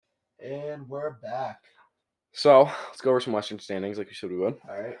And we're back. So let's go over some Western standings like we said we would.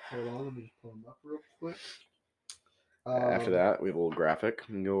 All right, hold on. Let me just pull them up real quick. After that, we have a little graphic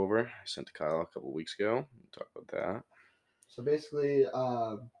we can go over. I sent to Kyle a couple of weeks ago. We'll talk about that. So basically,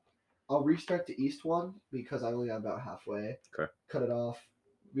 I'll restart the East one because I only got about halfway. Okay. Cut it off.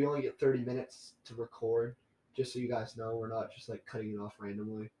 We only get 30 minutes to record, just so you guys know we're not just like cutting it off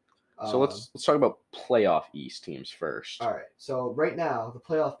randomly. So let's talk about playoff East teams first. All right. So right now, the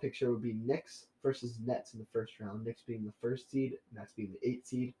playoff picture would be Knicks versus Nets in the first round. Knicks being the first seed, Nets being the 8th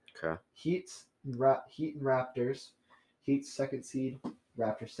seed. Okay. Heat and Raptors. Heat's 2nd seed,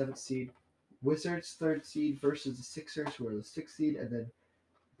 Raptors 7th seed. Wizards 3rd seed versus the Sixers, who are the 6th seed, and then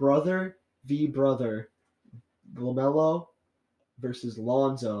brother v brother, LaMelo versus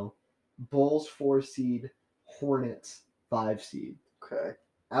Lonzo. Bulls 4 seed, Hornets 5 seed. Okay.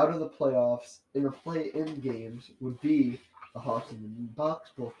 Out of the playoffs, in the play-in games, would be the Hawks and the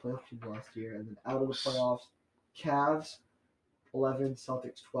Bucks, both playoff teams last year. And then out of the playoffs, Cavs 11,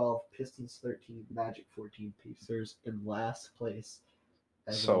 Celtics 12, Pistons 13, Magic 14, Pacers in last place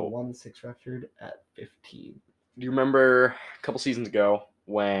as a 1-6 record at 15. Do you remember a couple seasons ago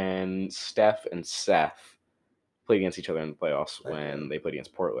when Steph and Seth played against each other in the playoffs when they played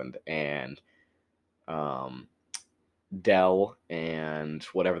against Portland, and Dell and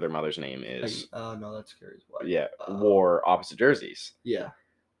whatever their mother's name is. No, that's Gary's wife. Yeah, wore opposite jerseys. Yeah.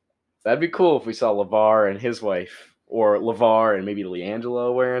 That'd be cool if we saw LeVar and his wife, or LeVar and maybe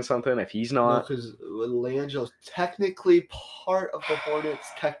LiAngelo wearing something. If he's not, because LiAngelo's technically part of the Hornets.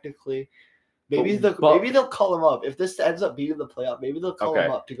 Technically, maybe they'll call him up if this ends up being the playoff. Maybe they'll call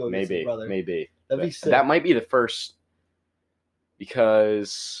him up to go against his brother. Maybe that'd be sick. That might be the first,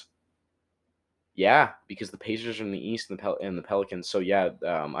 because the Pacers are in the East and the Pelicans. So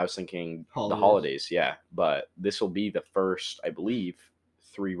I was thinking the Holidays. Yeah, but this will be the first, I believe,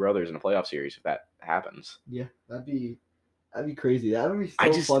 3 brothers in a playoff series if that happens. Yeah, that'd be crazy. That would be so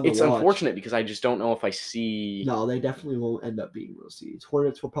fun to It's watch. Unfortunate because I just don't know if I see. No, they definitely won't end up being real seeds.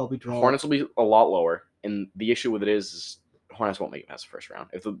 Hornets will probably draw. Hornets will be a lot lower, and the issue with it is Hornets won't make it past the first round.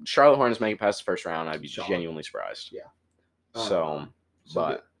 If the Charlotte Hornets make it past the first round, I'd be genuinely surprised. Yeah.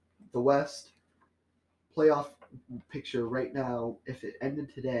 But the West playoff picture right now, if it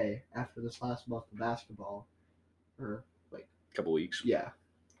ended today after this last month of basketball, or like a couple weeks. Yeah.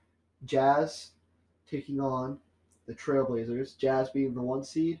 Jazz taking on the Trailblazers. Jazz being the 1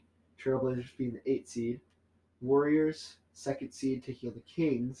 seed, Trailblazers being the 8 seed. Warriors 2nd seed taking on the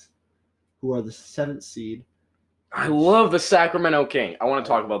Kings, who are the 7th seed. I love the Sacramento King. I want to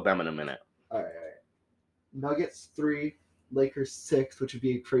talk about them in a minute. All right. Nuggets 3, Lakers 6, which would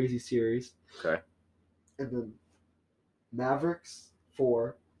be a crazy series. Okay. And then Mavericks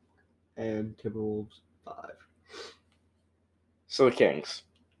 4 and Timberwolves 5. So the Kings.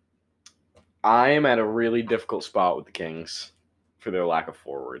 I am at a really difficult spot with the Kings for their lack of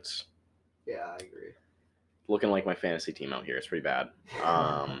forwards. Yeah, I agree. Looking like my fantasy team out here. It's pretty bad.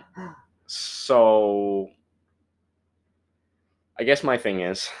 So I guess my thing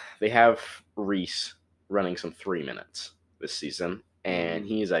is they have Reese running some 3 minutes this season, and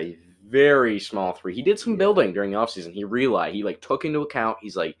he is a very small 3. He did some building during the offseason. He took into account,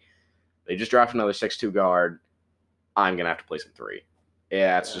 he's like, they just drafted another 6'2" guard. I'm going to have to play some 3.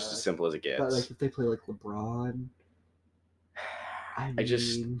 Yeah, it's just as simple as it gets. But if they play like LeBron,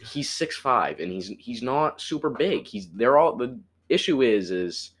 he's 6'5", and he's not super big. The issue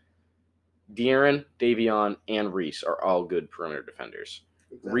is De'Aaron, Davion, and Reese are all good perimeter defenders.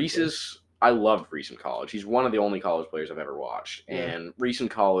 Exactly. I loved Reese in college. He's one of the only college players I've ever watched. Yeah. And Reese in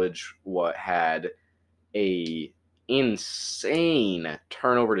college had a insane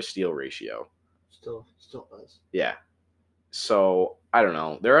turnover to steal ratio. Still does. Yeah. So, I don't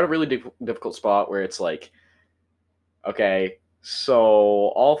know. They're at a really difficult spot where it's like, okay, so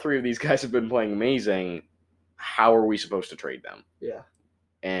all 3 of these guys have been playing amazing. How are we supposed to trade them? Yeah.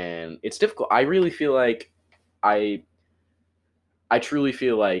 And it's difficult. I really feel like I truly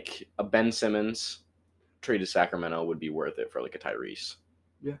feel like a Ben Simmons trade to Sacramento would be worth it for like a Tyrese.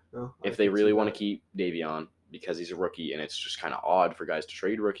 Yeah. No, if they really want to keep Davion, because he's a rookie, and it's just kind of odd for guys to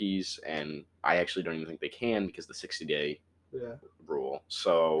trade rookies, and I actually don't even think they can because the 60-day rule.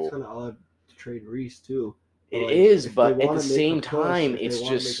 So it's kind of odd to trade Reese too. It is, but at the same time, it's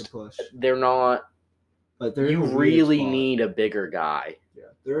just they're not. But you really need a bigger guy.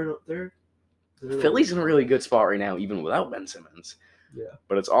 Yeah, they're Philly's in a really good spot right now, even without Ben Simmons. Yeah,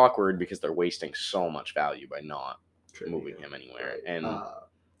 but it's awkward because they're wasting so much value by not moving him anywhere. Right. And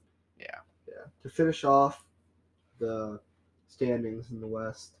to finish off the standings in the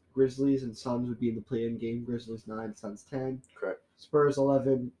West, Grizzlies and Suns would be in the play-in game. Grizzlies 9, Suns 10. Correct. Spurs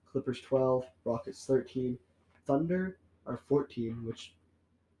 11, Clippers 12, Rockets 13, Thunder are 14, which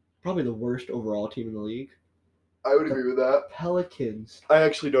probably the worst overall team in the league. I would agree with that. Pelicans. I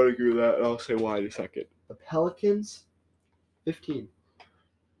actually don't agree with that, and I'll say why in a second. The Pelicans 15.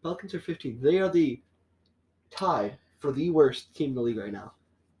 Pelicans are 15. They are the tied for the worst team in the league right now.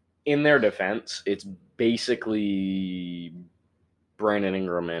 In their defense, it's basically Brandon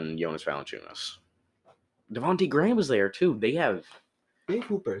Ingram and Jonas Valanciunas. Devontae Graham was there too. They have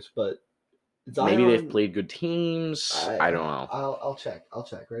Hoopers, but Zion, maybe they've played good teams. I don't know. I'll check.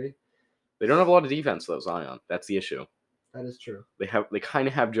 Ready? They don't have a lot of defense though, Zion. That's the issue. That is true. They kind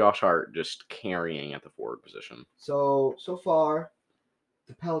of have Josh Hart just carrying at the forward position. So far,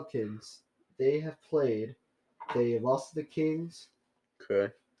 the Pelicans, they have played. They lost to the Kings.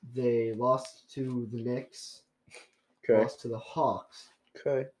 Okay. They lost to the Knicks. Okay. Lost to the Hawks.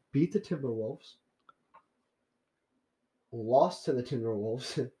 Okay. Beat the Timberwolves. Lost to the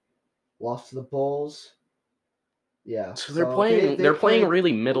Timberwolves. Lost to the Bulls. Yeah. So they're playing. They're playing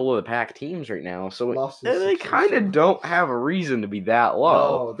really middle of the pack teams right now. So they kind of don't have a reason to be that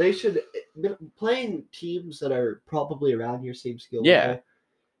low. No, they should playing teams that are probably around your same skill level.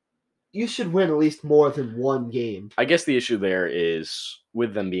 You should win at least more than one game. I guess the issue there is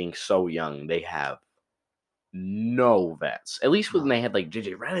with them being so young, they have no vets. At least when they had like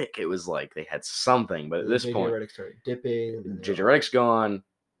JJ Redick, it was like they had something. But at this point, JJ Redick started dipping. JJ Redick's gone.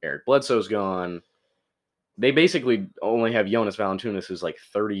 Eric Bledsoe's gone. They basically only have Jonas Valanciunas, who's like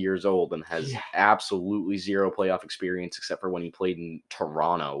 30 years old and has absolutely zero playoff experience, except for when he played in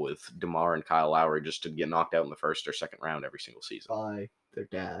Toronto with DeMar and Kyle Lowry, just to get knocked out in the first or second round every single season. By their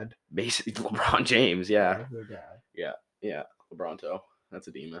dad. Basically, LeBron James, yeah. Their dad. Yeah. LeBronto. That's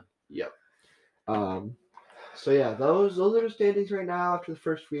a demon. Yep. So yeah, those are the standings right now after the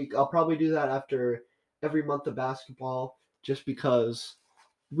first week. I'll probably do that after every month of basketball, just because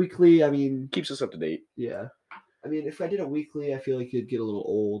weekly, I mean, keeps us up to date. Yeah. I mean, if I did it weekly, I feel like it'd get a little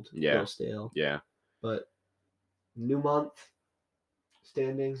old, a little stale. Yeah. But new month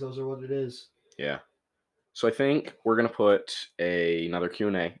standings, those are what it is. Yeah. So I think we're gonna put another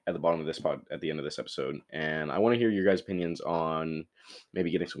Q&A at the bottom of this at the end of this episode, and I want to hear your guys' opinions on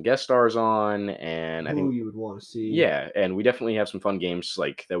maybe getting some guest stars on, and I think you would want to see. Yeah, and we definitely have some fun games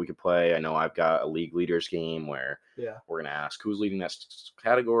like that we could play. I know I've got a league leaders game where we're gonna ask who's leading that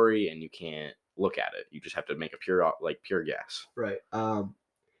category, and you can't look at it. You just have to make a pure guess. Right.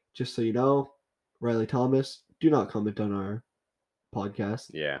 Just so you know, Riley Thomas, do not comment on our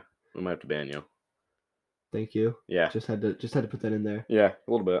podcast. Yeah, we might have to ban you. Thank you. Yeah. Just had to put that in there. Yeah, a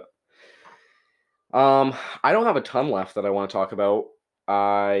little bit. I don't have a ton left that I want to talk about.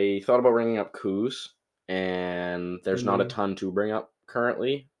 I thought about bringing up Kuz, and there's not a ton to bring up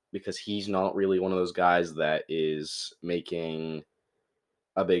currently because he's not really one of those guys that is making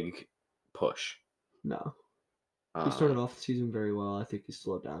a big push. No. He started off the season very well. I think he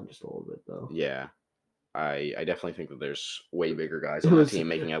slowed down just a little bit, though. Yeah. I definitely think that there's way bigger guys on the team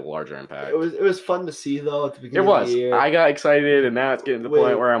making a larger impact. It was fun to see though at the beginning of the year. I got excited, and now it's getting to the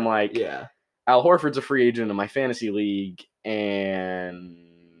point where I'm like, Al Horford's a free agent in my fantasy league, and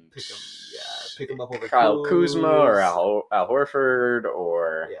pick him up over Kyle Kuzma or Al Horford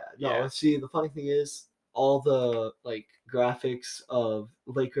or See, the funny thing is all the graphics of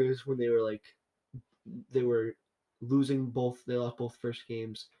Lakers when they were losing both. They lost both first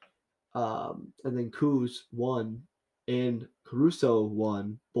games. And then Kuz won and Caruso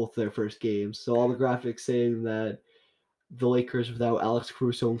won both their first games. So all the graphics saying that the Lakers without Alex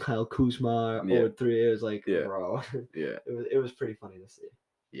Caruso and Kyle Kuzma or three, it was like, bro. Yeah. It was pretty funny to see.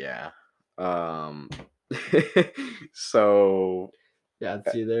 Yeah. So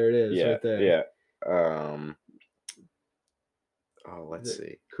see, there it is right there. Yeah. Let's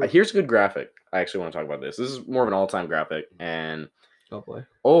see. Here's a good graphic. I actually want to talk about this. This is more of an all-time graphic, and oh boy.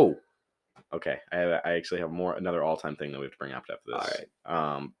 Oh. Okay, I actually have another all-time thing that we have to bring up after this.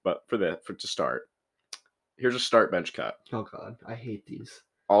 All right. But to start, here's a start bench cut. Oh God, I hate these.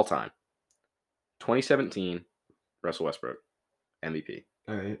 All time. 2017, Russell Westbrook, MVP.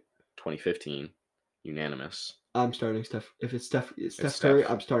 All right. 2015, unanimous. I'm starting Steph. If it's Steph Curry,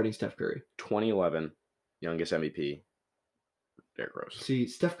 I'm starting Steph Curry. 2011, youngest MVP, Derrick Rose. See,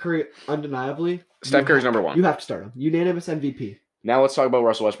 Steph Curry, undeniably. Steph Curry's number one. You have to start him. Unanimous MVP. Now let's talk about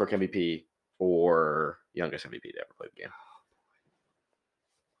Russell Westbrook MVP or youngest MVP to ever play the game.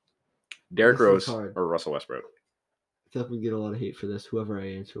 Derrick Rose or Russell Westbrook? I feel like we get a lot of hate for this, whoever I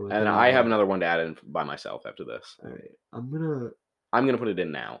answer with. And I have another one to add in by myself after this. All right. I'm gonna put it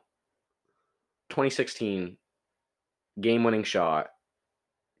in now. 2016, game-winning shot,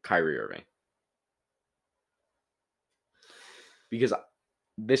 Kyrie Irving. because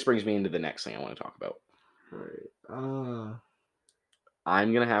this brings me into the next thing I want to talk about. All right.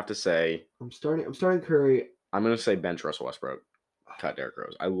 I'm gonna have to say I'm starting Curry. I'm gonna say bench Russell Westbrook, cut Derrick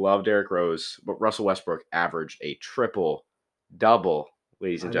Rose. I love Derrick Rose, but Russell Westbrook averaged a triple double,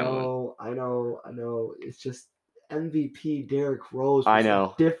 ladies and gentlemen. I know. It's just MVP Derrick Rose I was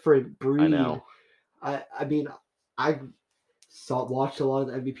know. a different breed. I know. I mean, I watched a lot of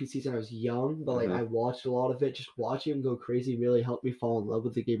the MVP season. I was young, but like Mhm. I watched a lot of it. Just watching him go crazy really helped me fall in love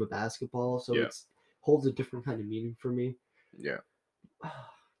with the game of basketball. So Yeah. it's holds a different kind of meaning for me. Yeah.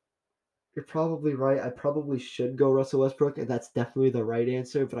 You're probably right. I probably should go Russell Westbrook, and that's definitely the right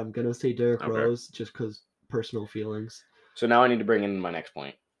answer. But I'm gonna say Derrick Okay. Rose just because personal feelings. So now I need to bring in my next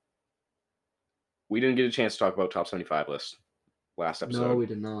point. We didn't get a chance to talk about top 75 list last episode. No, we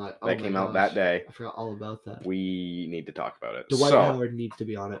did not. That came out that day. I forgot all about that. We need to talk about it. Dwight So, Howard needs to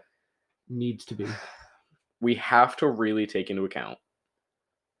be on it. Needs to be. we have to really take into account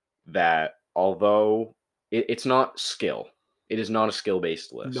that although it's not skill, it is not a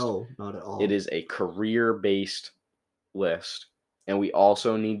skill-based list. No, not at all. It is a career-based list, and we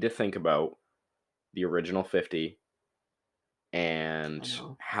also need to think about the original 50 and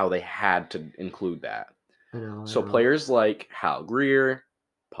how they had to include that. I know. So players like Hal Greer,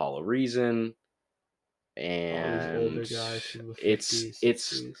 Paula Reason, and all these older guys from the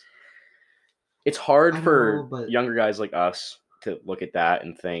 50s, it's hard for but younger guys like us to look at that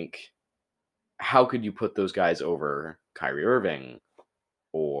and think, how could you put those guys over Kyrie Irving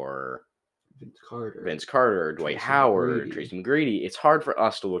or Vince Carter, Dwight Howard, Tracy McGrady? It's hard for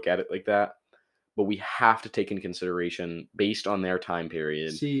us to look at it like that, but we have to take into consideration based on their time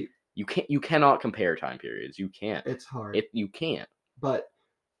period. See, you cannot compare time periods. You can't. It's hard. You can't. But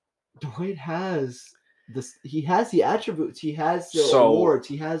Dwight has this. He has the attributes. He has the awards.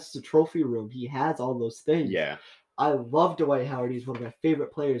 He has the trophy room. He has all those things. Yeah. I love Dwight Howard. He's one of my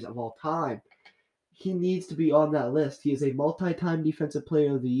favorite players of all time. He needs to be on that list. He is a multi-time Defensive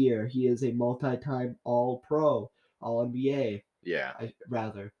Player of the Year. He is a multi-time All-Pro, All-NBA. Yeah.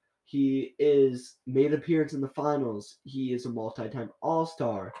 Rather. He is made appearance in the finals. He is a multi-time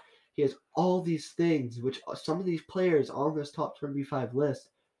All-Star. He has all these things, which some of these players on this top 25 list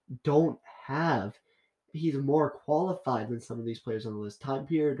don't have. He's more qualified than some of these players on the list, time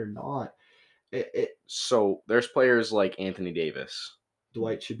period or not. So there's players like Anthony Davis.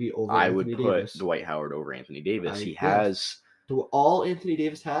 Dwight should be over. I would put Dwight Howard over Anthony Davis. All Anthony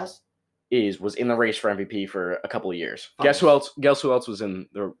Davis has was in the race for MVP for a couple of years. Guess who else was in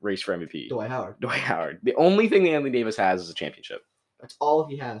the race for MVP? Dwight Howard. The only thing that Anthony Davis has is a championship. That's all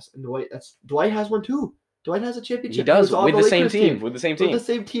he has. And Dwight has one too. Dwight has a championship. He does with the same team. With the same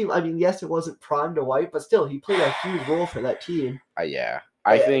team. I mean, yes, it wasn't prime Dwight, but still, he played a huge role for that team. Yeah.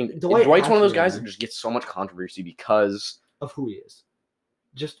 I think Dwight's one of those guys that just gets so much controversy because of who he is.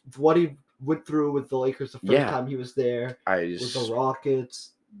 Just what he went through with the Lakers the first time he was there. With the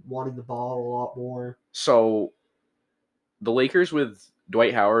Rockets, wanting the ball a lot more. So, the Lakers with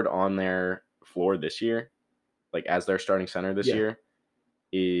Dwight Howard on their floor this year, like as their starting center this year,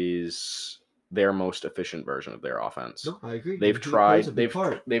 is their most efficient version of their offense. No, I agree. They've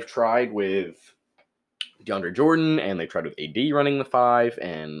tried with DeAndre Jordan, and they tried with AD running the 5,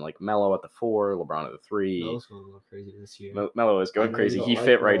 and like Melo at the 4, LeBron at the 3. Melo's going a little crazy this year. Melo is going crazy. He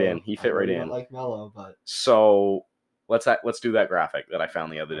fit right in. He fit right in. Like Melo, but so let's do that graphic that I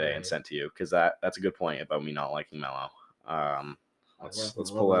found the other day and sent to you, because that's a good point about me not liking Melo. Let's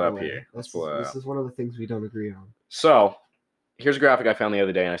pull that up here. This is one of the things we don't agree on. So here's a graphic I found the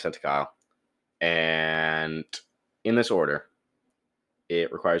other day and I sent to Kyle, and in this order,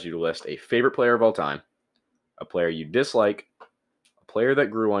 it requires you to list a favorite player of all time, a player you dislike, a player that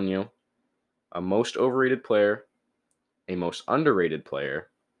grew on you, a most overrated player, a most underrated player,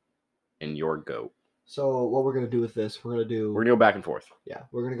 and your GOAT. So what we're going to do with this, we're going to go back and forth. Yeah,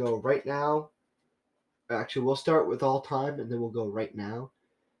 we're going to go right now. Actually, we'll start with all time, and then we'll go right now.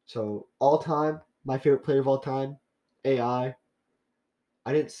 So all time, my favorite player of all time, AI.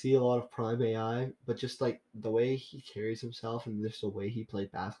 I didn't see a lot of prime AI, but just like the way he carries himself and just the way he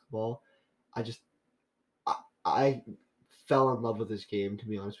played basketball, I fell in love with his game, to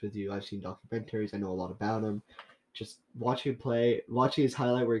be honest with you. I've seen documentaries. I know a lot about him. Just watching him play, watching his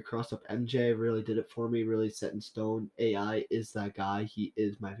highlight where he crossed up MJ really did it for me, really set in stone. AI is that guy. He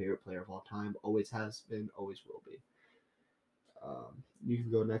is my favorite player of all time. Always has been, always will be. You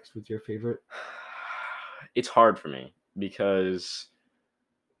can go next with your favorite. It's hard for me because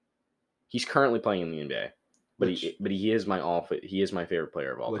he's currently playing in the NBA, but he is my favorite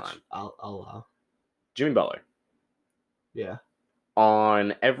player of all time. I'll allow. Jimmy Butler. Yeah.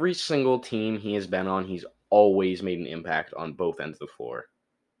 On every single team he has been on, he's always made an impact on both ends of the floor.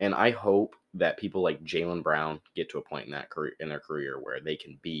 And I hope that people like Jaylen Brown get to a point in their career where they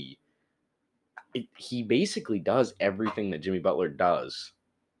can be. He basically does everything that Jimmy Butler does.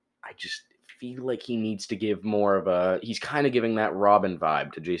 I just feel like he needs to give more of a. He's kind of giving that Robin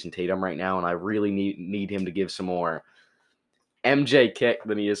vibe to Jason Tatum right now, and I really need him to give some more MJ kick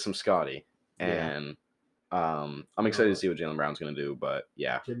than he is some Scotty. And I'm excited to see what Jaylen Brown's going to do. But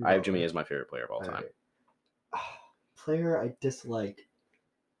yeah, I have Jimmy as my favorite player of all time. Player I dislike.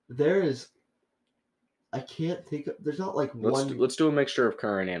 I can't think of. There's not like one. Let's do a mixture of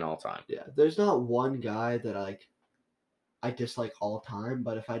current and all time. Yeah, there's not one guy that I dislike all time.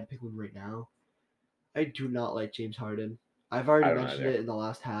 But if I had to pick one right now, I do not like James Harden. I've already mentioned it in the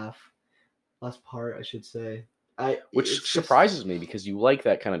last part, I should say. Which surprises me because you like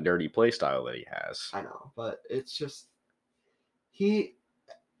that kind of dirty play style that he has. I know, but it's just a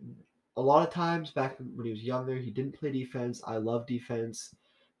lot of times back when he was younger, he didn't play defense. I love defense.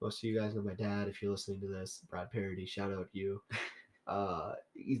 Most of you guys know my dad. If you're listening to this, Brad Parody, shout out to you. I'm a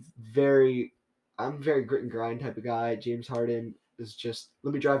very grit and grind type of guy. James Harden is just,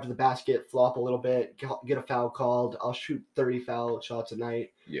 let me drive to the basket, flop a little bit, get a foul called. I'll shoot 30 foul shots a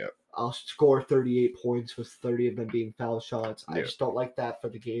night. Yeah. I'll score 38 points with 30 of them being foul shots. I just don't like that for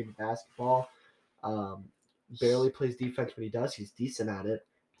the game of basketball. Barely plays defense when he does. He's decent at it,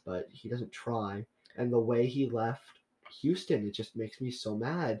 but he doesn't try. And the way he left Houston, it just makes me so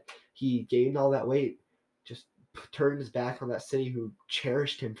mad. He gained all that weight, just turned his back on that city who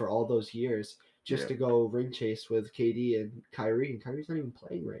cherished him for all those years just to go ring chase with KD and Kyrie. And Kyrie's not even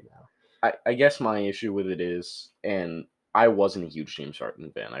playing right now. I guess my issue with it is, and I wasn't a huge James Harden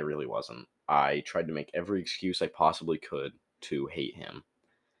fan. I really wasn't. I tried to make every excuse I possibly could to hate him.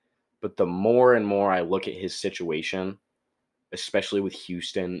 But the more and more I look at his situation, especially with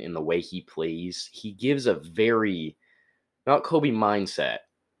Houston in the way he plays, he gives a very, not Kobe mindset,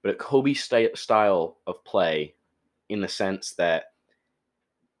 but a Kobe style of play in the sense that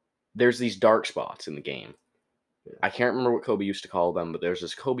there's these dark spots in the game. Yeah. I can't remember what Kobe used to call them, but there's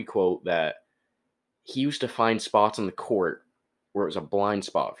this Kobe quote that he used to find spots on the court where it was a blind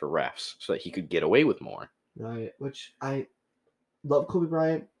spot for refs so that he could get away with more. Right, which I love Kobe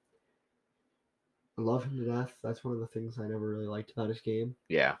Bryant. I love him to death. That's one of the things I never really liked about his game.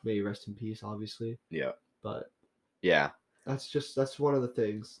 Yeah. May he rest in peace, obviously. Yeah. But yeah. That's one of the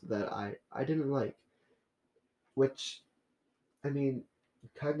things that I didn't like. Which, I mean,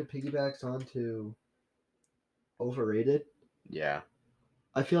 kind of piggybacks onto overrated. Yeah.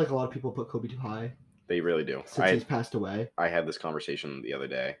 I feel like a lot of people put Kobe too high. They really do. Since he's passed away. I had this conversation the other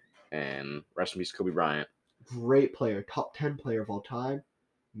day, and rest in peace, Kobe Bryant. Great player, top 10 player of all time.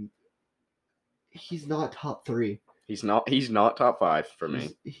 He's not top 3. He's not top 5 for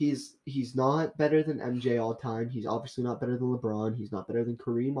me. He's not better than MJ all time. He's obviously not better than LeBron. He's not better than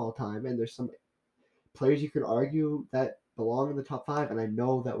Kareem all time. And there's some players you could argue that belong in the top 5, and I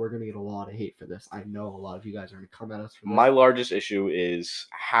know that we're going to get a lot of hate for this. I know a lot of you guys are going to come at us for this. My largest issue is,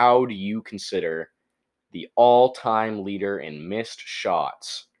 how do you consider the all-time leader in missed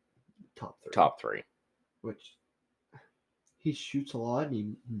shots top 3? Which, he shoots a lot and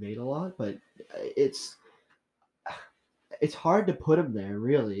he made a lot, but it's hard to put him there,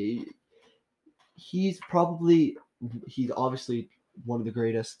 really. He's obviously one of the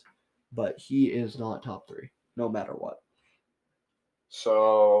greatest, but he is not top 3, no matter what.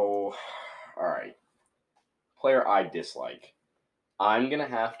 So, all right. Player I dislike. I'm going to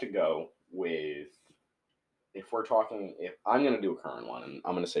have to go with, if I'm going to do a current one, and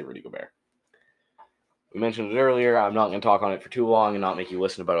I'm going to say Rudy Gobert. We mentioned it earlier. I'm not going to talk on it for too long and not make you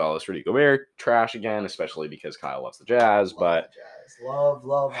listen about all this Rudy Gobert trash again, especially because Kyle loves the Jazz. Love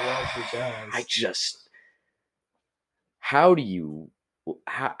the Jazz.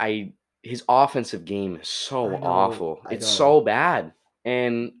 His offensive game is so awful. It's so bad.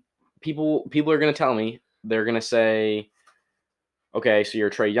 And people are going to tell me, they're going to say, okay, so you're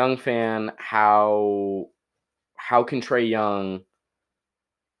a Trae Young fan. How can Trae Young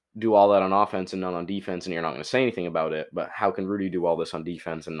do all that on offense and not on defense, and you're not going to say anything about it? But how can Rudy do all this on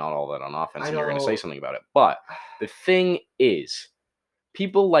defense and not all that on offense, and you're going to say something about it? But the thing is,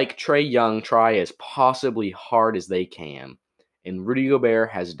 people like Trae Young try as possibly hard as they can, and Rudy Gobert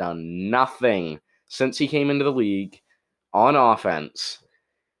has done nothing since he came into the league on offense.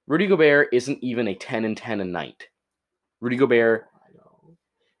 Rudy Gobert isn't even a 10-10 a night. Rudy Gobert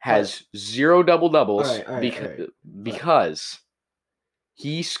has 0 double-doubles because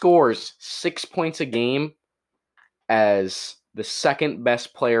he scores 6 points a game as the second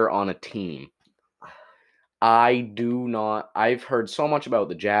best player on a team. I've heard so much about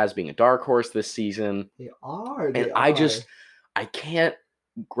the Jazz being a dark horse this season, They are. and They are. I can't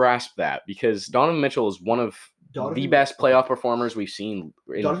grasp that because Donovan Mitchell is one of the Donovan- best playoff performers we've seen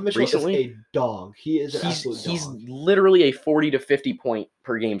Donovan Mitchell recently. is a dog. He is an absolute He's dog. literally a 40 to 50 point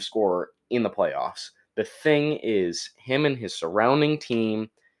per game scorer in the playoffs. The thing is, him and his surrounding team,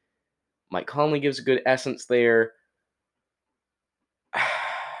 Mike Conley gives a good essence there.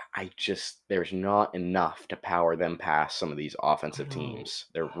 There's not enough to power them past some of these offensive teams.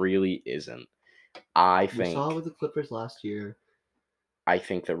 There really isn't. I We saw it with think the Clippers last year.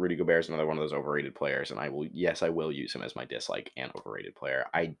 that Rudy Gobert is another one of those overrated players, and I will use him as my dislike and overrated player.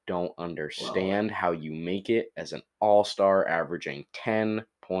 I don't understand how you make it as an all-star averaging 10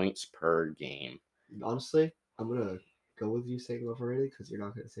 points per game. Honestly, I'm gonna go with you saying overrated because you're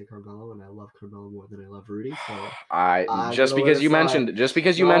not gonna say Carmelo, and I love Carmelo more than I love Rudy. So Just because you mentioned it. Just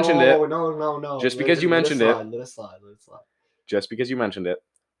because you mentioned it.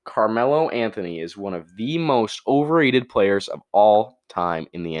 Carmelo Anthony is one of the most overrated players of all time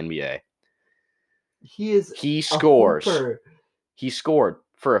in the NBA. He scores. He scored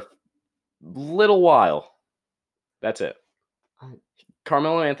for a little while. That's it.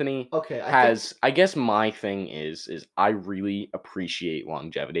 Carmelo Anthony I guess my thing is I really appreciate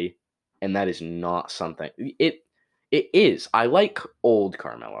longevity, and that is not something it is. I like old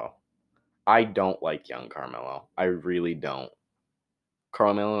Carmelo. I don't like young Carmelo. I really don't.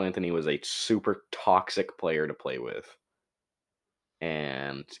 Carmelo Anthony was a super toxic player to play with.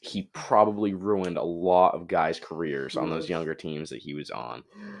 And he probably ruined a lot of guys' careers on those younger teams that he was on.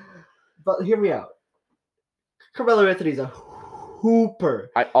 But hear me out. Carmelo Anthony's a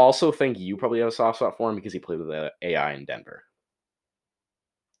hooper. I also think you probably have a soft spot for him because he played with AI in Denver.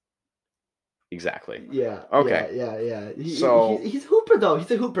 Exactly. Yeah. Okay. Yeah. He's a hooper, though.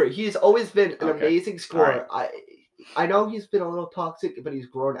 He's a hooper. He's always been an amazing scorer. Right. I know he's been a little toxic, but he's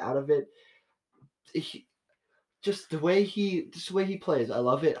grown out of it. Just the way he plays, I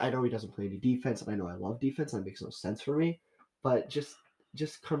love it. I know he doesn't play any defense, and I know I love defense, and it makes no sense for me. But just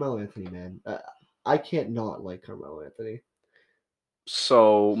Carmelo Anthony, man. I can't not like Carmelo Anthony.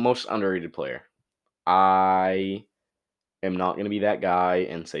 So, most underrated player. I am not going to be that guy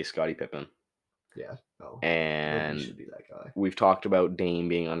and say Scottie Pippen. Yeah, no. And Nobody should be that guy. We've talked about Dame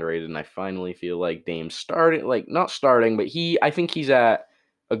being underrated, and I finally feel like Dame's starting, not starting, but I think he's at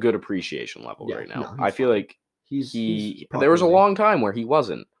a good appreciation level right now. I feel like there was a long time where he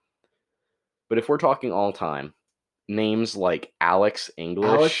wasn't. But if we're talking all time, names like Alex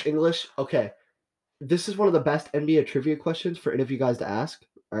English. Okay. This is one of the best NBA trivia questions for any of you guys to ask.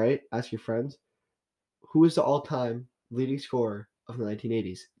 All right? Ask your friends. Who is the all-time leading scorer of the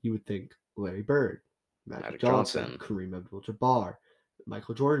 1980s? You would think Larry Bird, Magic Johnson, Kareem Abdul-Jabbar,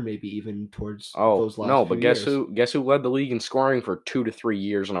 Michael Jordan, maybe even towards those last no, but few guess years. Guess who led the league in scoring for 2 to 3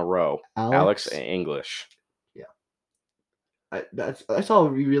 years in a row? Alex English. Yeah. That's all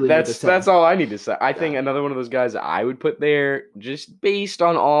we really need to say. That's all I need to say. I think another one of those guys that I would put there, just based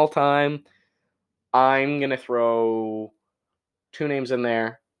on all time, I'm going to throw 2 names in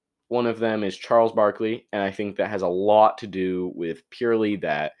there. One of them is Charles Barkley, and I think that has a lot to do with purely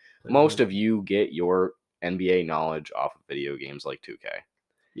that most of you get your NBA knowledge off of video games like 2K.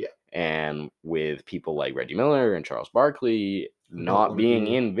 Yeah. And with people like Reggie Miller and Charles Barkley not being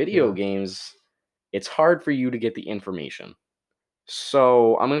in video games, it's hard for you to get the information.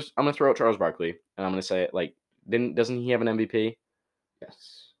 So I'm gonna throw out Charles Barkley, and I'm gonna say doesn't he have an MVP?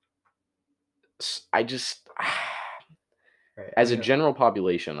 Yes. As a general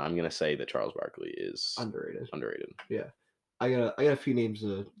population, I'm gonna say that Charles Barkley is underrated. Yeah. I got a few names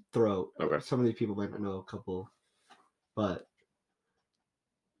to throw. Okay. Some of these people might not know a couple, but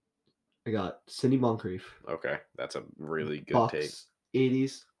I got Sidney Moncrief. Okay, that's a really good Bucks, take.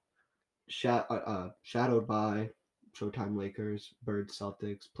 80s, shadowed by Showtime Lakers, Bird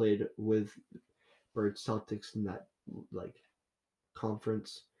Celtics. Played with Bird Celtics in that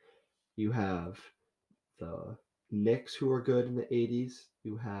conference. You have the Knicks, who are good in the 80s.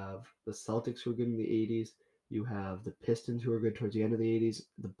 You have the Celtics, who are good in the 80s. You have the Pistons, who are good towards the end of the 80s.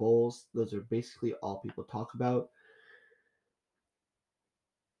 The Bulls, those are basically all people talk about.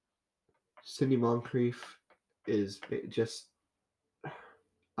 Sidney Moncrief is just,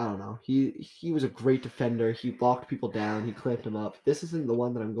 I don't know. He was a great defender. He locked people down. He clamped them up. This isn't the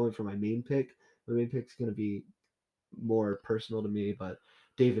one that I'm going for my main pick. My main pick is going to be more personal to me, but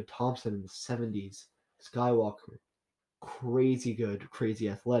David Thompson in the 70s, Skywalker, crazy good, crazy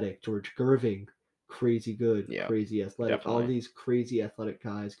athletic. George Gerving, crazy good, crazy athletic. Definitely. All these crazy athletic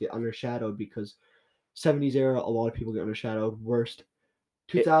guys get undershadowed because 70s era, a lot of people get undershadowed. Worst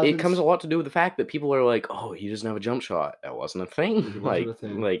It comes a lot to do with the fact that people are like, "Oh, he doesn't have a jump shot." That wasn't a thing. It wasn't a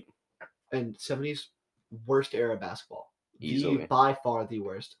thing. Like and 70s worst era of basketball. Easily. By far the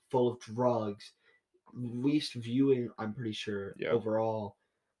worst. Full of drugs, least viewing. I'm pretty sure overall.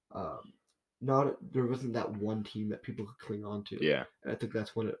 There wasn't that one team that people could cling on to. Yeah, and I think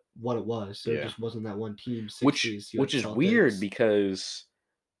that's what it was. There just wasn't that one team. 60s, which is weird because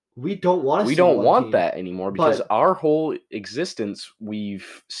we don't want that anymore because our whole existence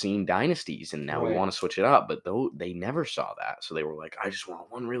we've seen dynasties and now we want to switch it up, but they never saw that, so they were like, I just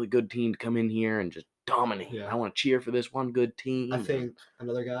want one really good team to come in here and just dominate. I want to cheer for this one good team. I think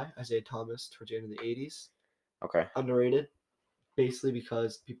another guy, Isaiah Thomas, towards the end of the 80s. Okay. Underrated, basically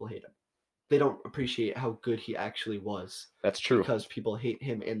because people hate him. They don't appreciate how good he actually was. That's true. Because people hate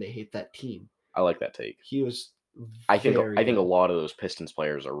him and they hate that team. I like that take. He was I think a lot of those Pistons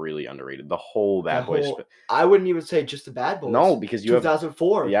players are really underrated. The whole Bad Boys. I wouldn't even say just the Bad Boys. No, because you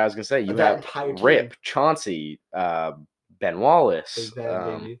 2004. Yeah, I was gonna say you that have entire team. Rip, Chauncey, Ben Wallace. Big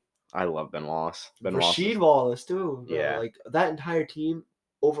Ben, baby. I love Ben Wallace. Rasheed Wallace too. Yeah, like that entire team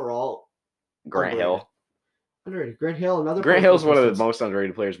overall. Grant Hill. Underrated. Grant Hill, another. Grant Hill's one of the most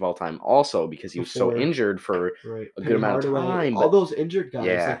underrated players of all time. Also because he was so injured for a good amount of time. All those injured guys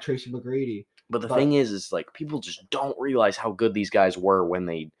like Tracy McGrady. But the thing is like people just don't realize how good these guys were when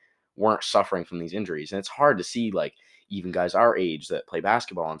they weren't suffering from these injuries. And it's hard to see like even guys our age that play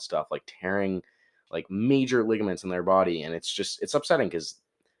basketball and stuff like tearing like major ligaments in their body. And it's upsetting because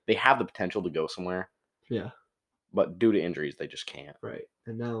they have the potential to go somewhere. Yeah. But due to injuries, they just can't. Right.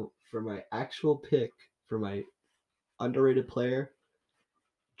 And now for my actual pick for my underrated player,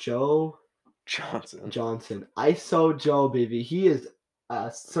 Joe Johnson. ISO Joe, baby. He is a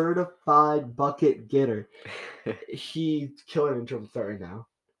certified bucket getter. He's killing in terms of third now,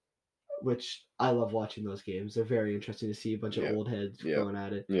 which I love watching those games. They're very interesting to see a bunch of old heads going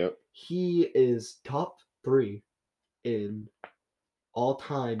at it. Yep. He is top 3 in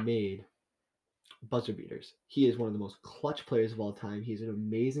all-time made buzzer beaters. He is one of the most clutch players of all time. He's an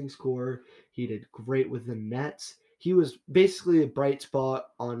amazing scorer. He did great with the Nets. He was basically a bright spot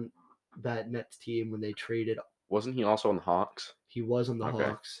on that Nets team when they traded. Wasn't he also on the Hawks? He was on the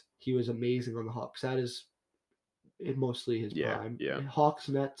Hawks. He was amazing on the Hawks. That is mostly his prime. Yeah. Hawks,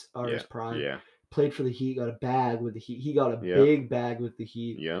 Nets are his prime. Yeah. Played for the Heat, got a bag with the Heat. He got a big bag with the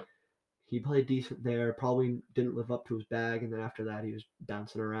Heat. Yeah. He played decent there. Probably didn't live up to his bag, and then after that, he was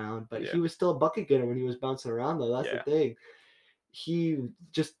bouncing around. But he was still a bucket getter when he was bouncing around, though. That's the thing. He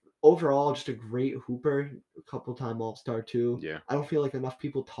just overall just a great hooper. A couple-time All-Star too. Yeah. I don't feel like enough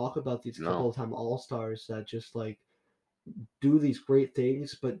people talk about these couple-time All-Stars that just like do these great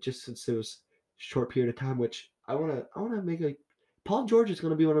things, but just since it was a short period of time, which I wanna make a. Paul George is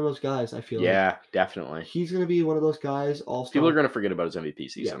going to be one of those guys. I feel like. Yeah, definitely. He's going to be one of those guys. All-Star. People are going to forget about his MVP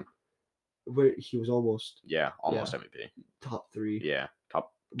season. Yeah. Where he was almost MVP. Top 3. Yeah,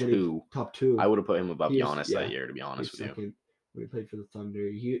 top 2. Top 2. I would have put him above Giannis that year, to be honest with you. When he played for the Thunder,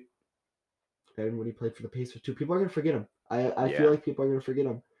 and when he played for the Pacers too, people are gonna forget him. I feel like people are gonna forget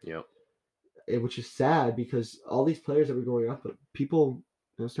him. Yep. Which is sad because all these players that were growing up, but people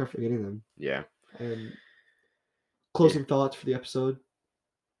don't start forgetting them. Yeah. And closing thoughts for the episode.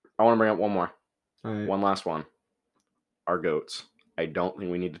 I want to bring up one more. All right. One last one. Our GOATs. I don't think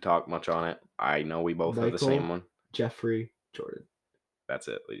we need to talk much on it. I know we both have the same one. Jeffrey, Jordan. That's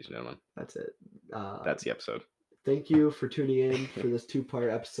it, ladies and gentlemen. That's it. That's the episode. Thank you for tuning in for this 2-part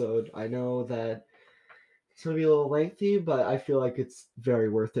episode. I know that it's going to be a little lengthy, but I feel like it's very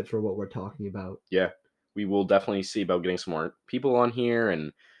worth it for what we're talking about. Yeah. We will definitely see about getting some more people on here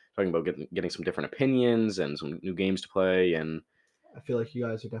and talking about getting some different opinions and some new games to play. And I feel like you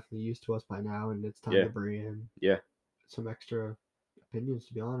guys are definitely used to us by now, and it's time to bring in some extra opinions,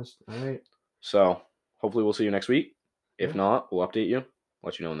 to be honest. All right. So hopefully we'll see you next week. If not, we'll update you,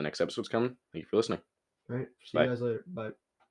 let you know when the next episode's coming. Thank you for listening. All right. See you guys later. Bye.